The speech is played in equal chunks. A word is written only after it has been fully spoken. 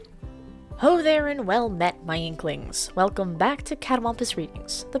Ho there and well met, my inklings. Welcome back to Catawampus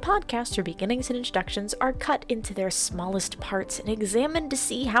Readings, the podcast where beginnings and introductions are cut into their smallest parts and examined to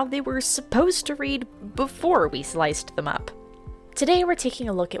see how they were supposed to read before we sliced them up. Today we're taking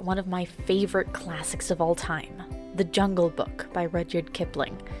a look at one of my favorite classics of all time, The Jungle Book by Rudyard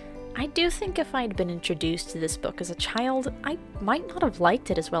Kipling. I do think if I'd been introduced to this book as a child, I might not have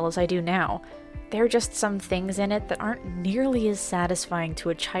liked it as well as I do now. There are just some things in it that aren't nearly as satisfying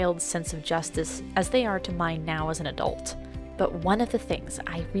to a child's sense of justice as they are to mine now as an adult. But one of the things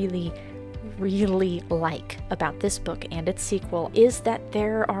I really like about this book and its sequel is that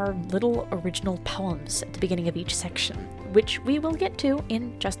there are little original poems at the beginning of each section, which we will get to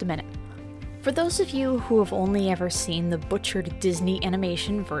in just a minute. For those of you who have only ever seen the butchered Disney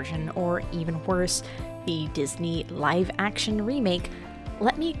animation version, or even worse, the Disney live-action remake,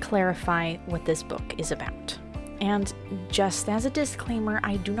 let me clarify what this book is about. And just as a disclaimer,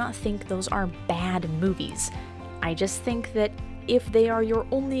 I do not think those are bad movies. I just think that if they are your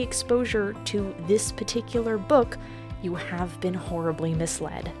only exposure to this particular book, you have been horribly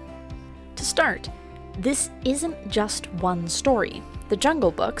misled. To start, this isn't just one story. The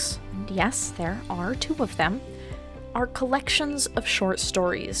Jungle Books, and yes, there are two of them, are collections of short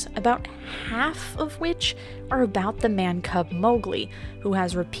stories, about half of which are about the man-cub Mowgli, who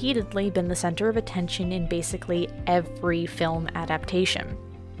has repeatedly been the center of attention in basically every film adaptation.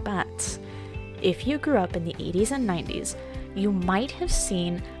 But if you grew up in the 80s and 90s, you might have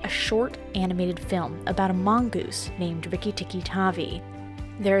seen a short animated film about a mongoose named Rikki Tikki Tavi.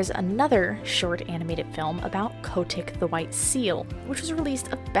 There's another short animated film about Kotick the White Seal, which was released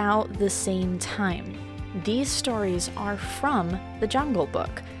about the same time. These stories are from The Jungle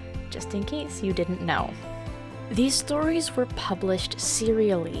Book, just in case you didn't know. These stories were published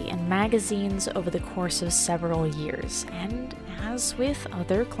serially in magazines over the course of several years, and as with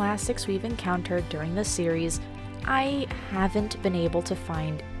other classics we've encountered during the series, I haven't been able to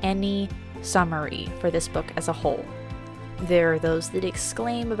find any summary for this book as a whole. There are those that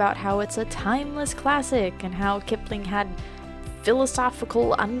exclaim about how it's a timeless classic and how Kipling had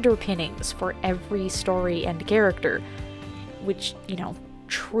philosophical underpinnings for every story and character, which,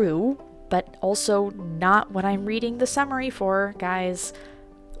 true, but also not what I'm reading the summary for, guys.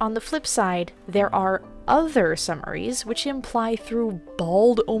 On the flip side, there are other summaries which imply through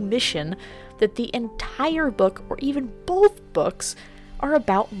bald omission that the entire book, or even both books, are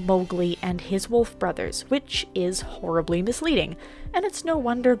about Mowgli and his wolf brothers, which is horribly misleading, and it's no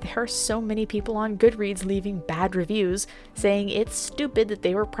wonder there are so many people on Goodreads leaving bad reviews, saying it's stupid that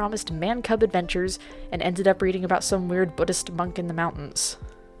they were promised man-cub adventures and ended up reading about some weird Buddhist monk in the mountains.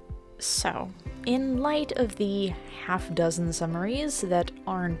 So, in light of the half-dozen summaries that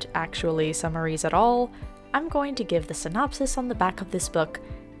aren't actually summaries at all, I'm going to give the synopsis on the back of this book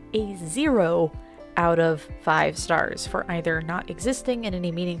a 0 out of 5 stars for either not existing in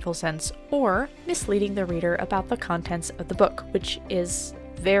any meaningful sense or misleading the reader about the contents of the book, which is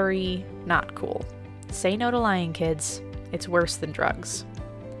very not cool. Say no to lying, kids. It's worse than drugs.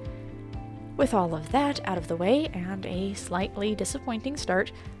 With all of that out of the way and a slightly disappointing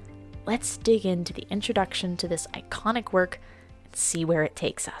start, let's dig into the introduction to this iconic work and see where it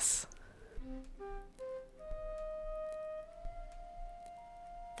takes us.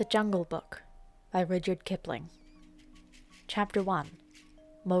 The Jungle Book by Rudyard Kipling. Chapter 1.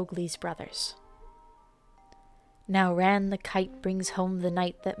 Mowgli's Brothers. Now Ran the kite brings home the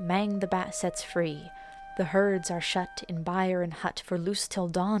night that Mang the bat sets free. The herds are shut in byre and hut, for loose till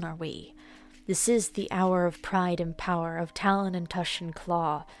dawn are we. This is the hour of pride and power, of talon and tush and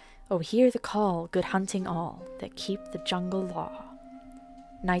claw. Oh, hear the call, good hunting all, that keep the jungle law.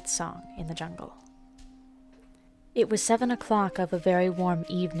 Night Song in the Jungle. It was 7 o'clock of a very warm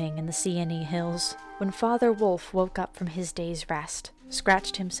evening in the Seeonee Hills, when Father Wolf woke up from his day's rest,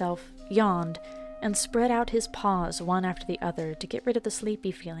 scratched himself, yawned, and spread out his paws one after the other to get rid of the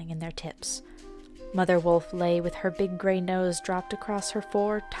sleepy feeling in their tips. Mother Wolf lay with her big gray nose dropped across her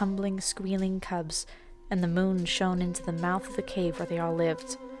 4 tumbling, squealing cubs, and the moon shone into the mouth of the cave where they all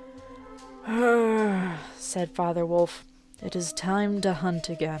lived. Said Father Wolf, "It is time to hunt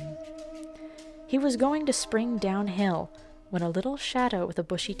again." He was going to spring downhill when a little shadow with a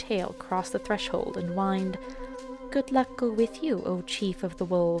bushy tail crossed the threshold and whined, "Good luck go with you, O chief of the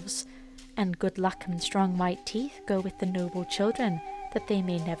wolves, and good luck and strong white teeth go with the noble children, that they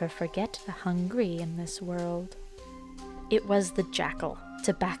may never forget the hungry in this world." It was the jackal,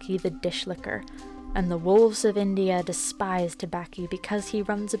 Tabaqui the dishlicker, and the wolves of India despise Tabaqui because he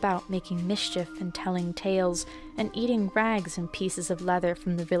runs about making mischief and telling tales and eating rags and pieces of leather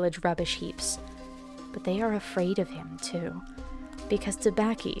from the village rubbish heaps. But they are afraid of him, too. because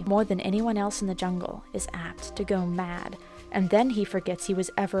Tabaki, more than anyone else in the jungle, is apt to go mad, and then he forgets he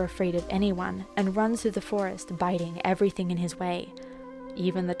was ever afraid of anyone and runs through the forest, biting everything in his way.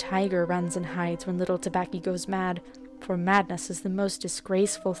 Even the tiger runs and hides when little Tabaki goes mad, for madness is the most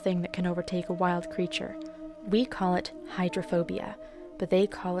disgraceful thing that can overtake a wild creature. We call it hydrophobia, but they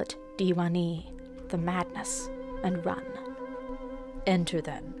call it diwani, the madness, and run. "Enter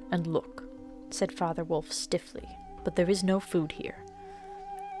then, and look," said Father Wolf stiffly, "but there is no food here."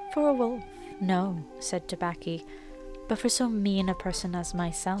 "For a wolf, no," said Tabaki, "but for so mean a person as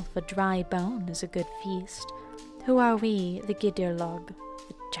myself, a dry bone is a good feast. Who are we, the Gidirlog,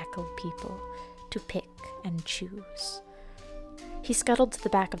 the jackal people, to pick and choose?" He scuttled to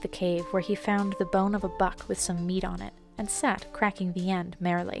the back of the cave, where he found the bone of a buck with some meat on it, and sat cracking the end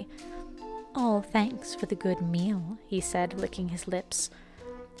merrily. "All thanks for the good meal," he said, licking his lips.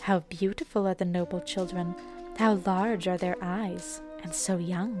 "How beautiful are the noble children! How large are their eyes, and so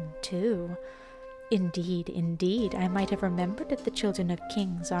young, too! Indeed, indeed, I might have remembered that the children of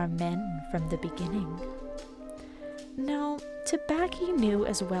kings are men from the beginning." Now, Tabaki knew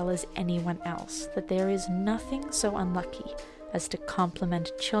as well as anyone else that there is nothing so unlucky as to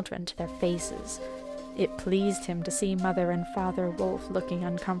compliment children to their faces. It pleased him to see Mother and Father Wolf looking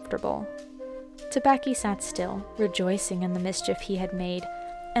uncomfortable. Tabaki sat still, rejoicing in the mischief he had made,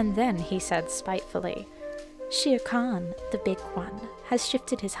 and then he said spitefully, "Shere Khan, the big one, has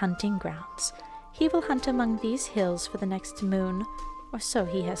shifted his hunting grounds. He will hunt among these hills for the next moon, or so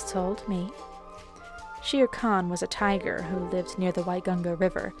he has told me." Shere Khan was a tiger who lived near the Waigunga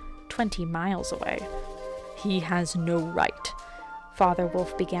River, 20 miles away. "He has no right," Father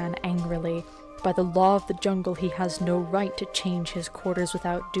Wolf began angrily. "By the law of the jungle, he has no right to change his quarters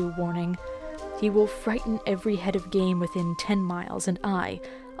without due warning. He will frighten every head of game within 10 miles, and I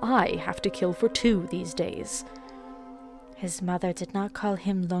have to kill for 2 these days." "His mother did not call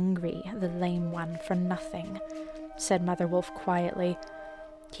him Lungri, the lame one, for nothing," said Mother Wolf quietly.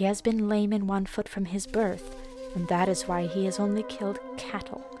 "He has been lame in one foot from his birth, and that is why he has only killed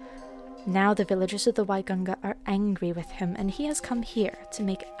cattle. Now the villagers of the Waigunga are angry with him, and he has come here to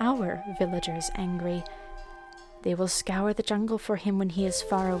make our villagers angry. They will scour the jungle for him when he is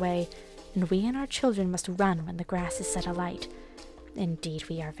far away, and we and our children must run when the grass is set alight. Indeed,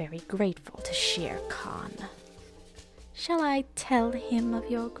 we are very grateful to Shere Khan." "Shall I tell him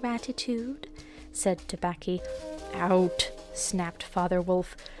of your gratitude?" said Tabaki. "Out," snapped Father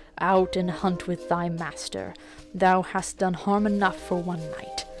Wolf. "Out and hunt with thy master. Thou hast done harm enough for one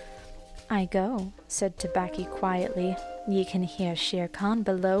night." "I go," said Tabaki quietly. "Ye can hear Shere Khan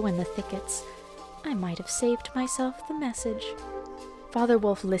below in the thickets. I might have saved myself the message." Father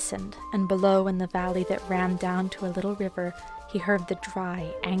Wolf listened, and below in the valley that ran down to a little river, he heard the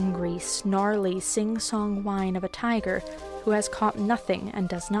dry, angry, snarly, sing-song whine of a tiger who has caught nothing and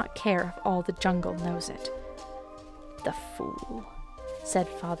does not care if all the jungle knows it. "The fool," said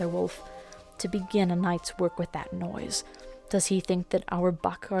Father Wolf, "to begin a night's work with that noise. Does he think that our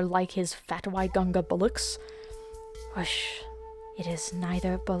buck are like his fat Waigunga bullocks?" "Hush, it is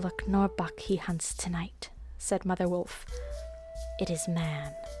neither bullock nor buck he hunts tonight," said Mother Wolf. "It is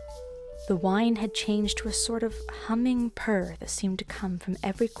man." The whine had changed to a sort of humming purr that seemed to come from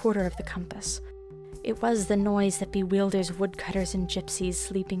every quarter of the compass. It was the noise that bewilders woodcutters and gypsies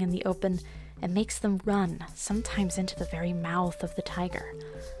sleeping in the open and makes them run, sometimes into the very mouth of the tiger.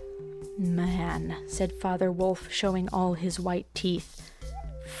 "Man," said Father Wolf, showing all his white teeth.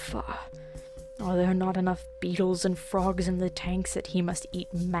 "Faugh! Are there not enough beetles and frogs in the tanks that he must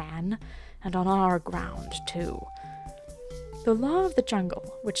eat man? And on our ground, too." The law of the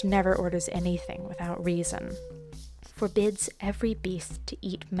jungle, which never orders anything without reason, forbids every beast to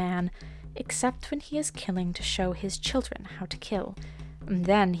eat man, except when he is killing to show his children how to kill. And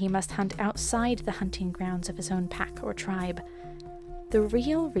then he must hunt outside the hunting grounds of his own pack or tribe. The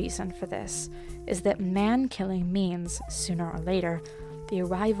real reason for this is that man-killing means, sooner or later, the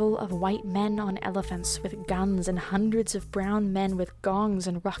arrival of white men on elephants with guns and hundreds of brown men with gongs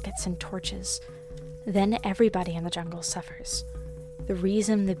and rockets and torches. Then everybody in the jungle suffers. The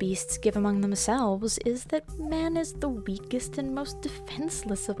reason the beasts give among themselves is that man is the weakest and most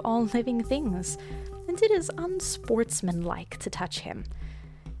defenseless of all living things, and it is unsportsmanlike to touch him.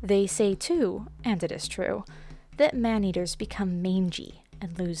 They say, too, and it is true, that man-eaters become mangy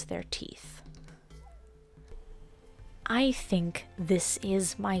and lose their teeth. I think this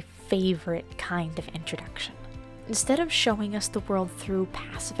is my favorite kind of introduction. Instead of showing us the world through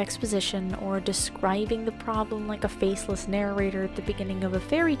passive exposition or describing the problem like a faceless narrator at the beginning of a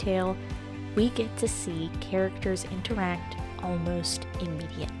fairy tale, we get to see characters interact almost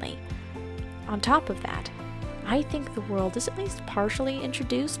immediately. On top of that, I think the world is at least partially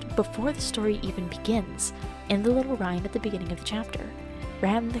introduced before the story even begins, in the little rhyme at the beginning of the chapter.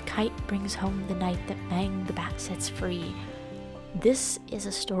 Ram the kite brings home the night that Mang the bat sets free. This is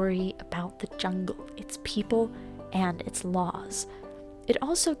a story about the jungle, its people, and its laws. It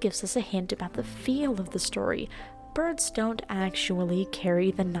also gives us a hint about the feel of the story. Birds don't actually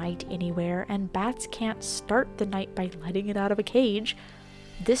carry the night anywhere, and bats can't start the night by letting it out of a cage.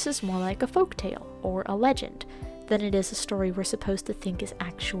 This is more like a folktale or a legend than it is a story we're supposed to think is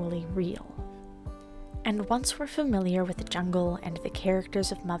actually real. And once we're familiar with the jungle and the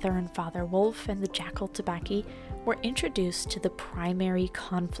characters of Mother and Father Wolf and the jackal Tabaqui, we're introduced to the primary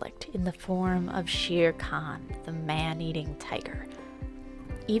conflict in the form of Shere Khan, the man-eating tiger.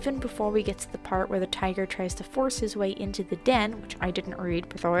 Even before we get to the part where the tiger tries to force his way into the den, which I didn't read,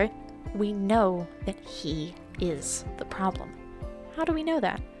 by the way, we know that he is the problem. How do we know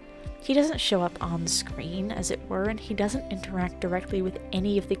that? He doesn't show up on screen, as it were, and he doesn't interact directly with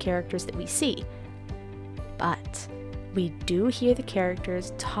any of the characters that we see. But we do hear the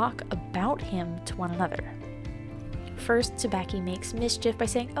characters talk about him to one another. First, Tabaqui makes mischief by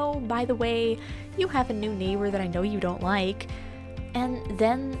saying, "Oh, by the way, you have a new neighbor that I know you don't like." And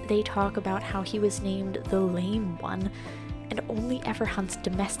then they talk about how he was named the Lame One and only ever hunts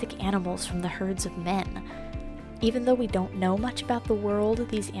domestic animals from the herds of men. Even though we don't know much about the world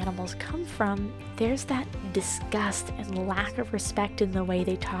these animals come from, there's that disgust and lack of respect in the way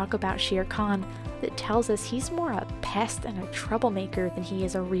they talk about Shere Khan that tells us he's more a pest and a troublemaker than he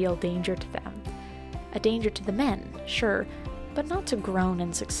is a real danger to them. A danger to the men, sure, but not to grown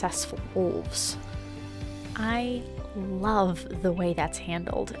and successful wolves. I love the way that's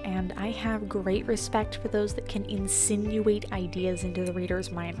handled, and I have great respect for those that can insinuate ideas into the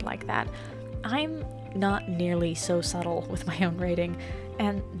reader's mind like that. I'm not nearly so subtle with my own writing,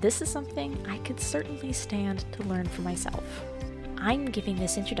 and this is something I could certainly stand to learn for myself. I'm giving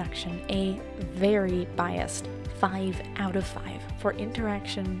this introduction a very biased 5 out of 5 for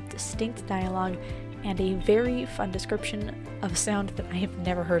interaction, distinct dialogue, and a very fun description of a sound that I have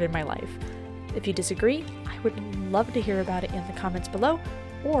never heard in my life. If you disagree, I would love to hear about it in the comments below,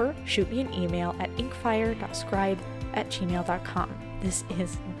 or shoot me an email at inkfire.scribe@gmail.com. This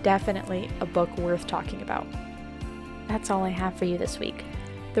is definitely a book worth talking about. That's all I have for you this week.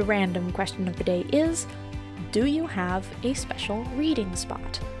 The random question of the day is, do you have a special reading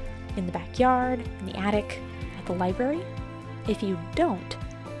spot? In the backyard, in the attic, at the library? If you don't,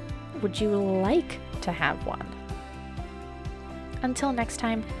 would you like to have one? Until next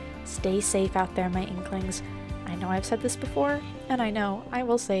time, stay safe out there, my Inklings. I know I've said this before, and I know I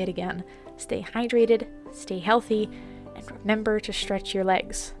will say it again. Stay hydrated, stay healthy, and remember to stretch your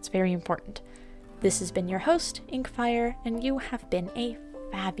legs. It's very important. This has been your host, Inkfire, and you have been a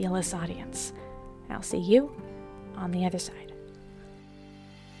fabulous audience. I'll see you on the other side.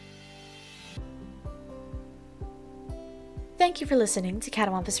 Thank you for listening to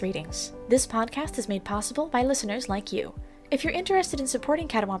Catawampus Readings. This podcast is made possible by listeners like you. If you're interested in supporting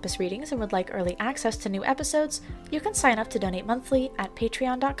Catawampus Readings and would like early access to new episodes, you can sign up to donate monthly at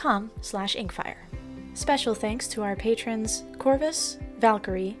patreon.com/inkfire. Special thanks to our patrons Corvus,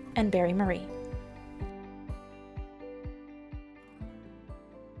 Valkyrie, and Barry Marie.